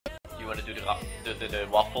wanna do the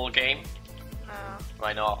waffle game? No.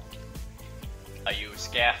 Why not? Are you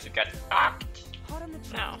scared to get fucked?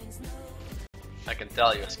 No. I can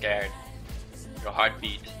tell you're scared. Your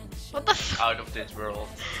heartbeat What the fuck? out of this world.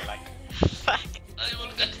 You're like, Fuck. I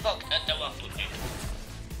will get fucked at the waffle game.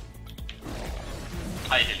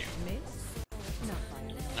 I heal you.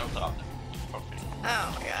 No problem. Okay.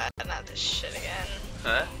 Oh my god, not this shit again.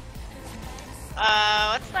 Huh?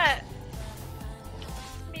 What's that?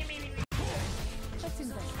 Me.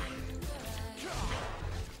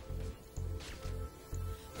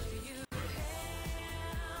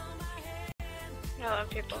 I love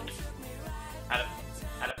people. Hello.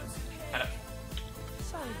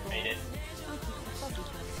 Made it.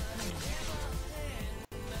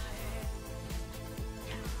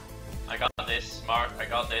 I got this, Mark, I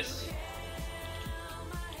got this.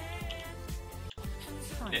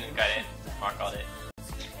 Didn't get it, Mark got it.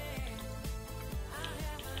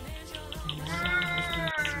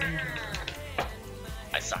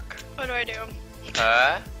 I suck. What do I do?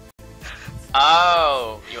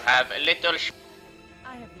 Oh, you have a little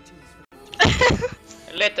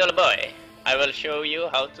little boy. I will show you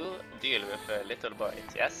how to deal with little boys,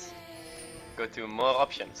 yes? Go to more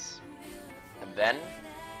options. And then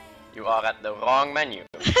you are at the wrong menu.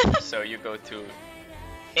 So you go to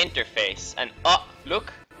interface and oh,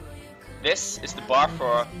 look! This is the bar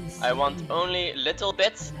for I want only little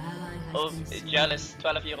bit of jealous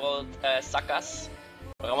 12-year-old suckers.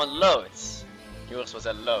 Or I want loads. Yours was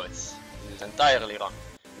at loads. This is entirely wrong.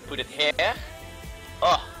 Put it here.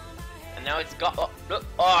 Oh! And now it's got, oh, look,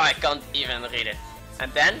 oh, I can't even read it.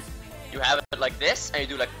 And then, you have it like this, and you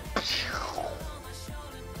do like,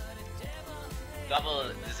 double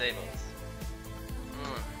disabled.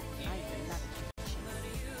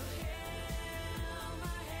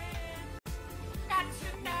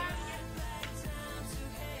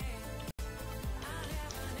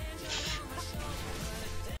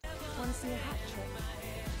 Want to see a hat trick?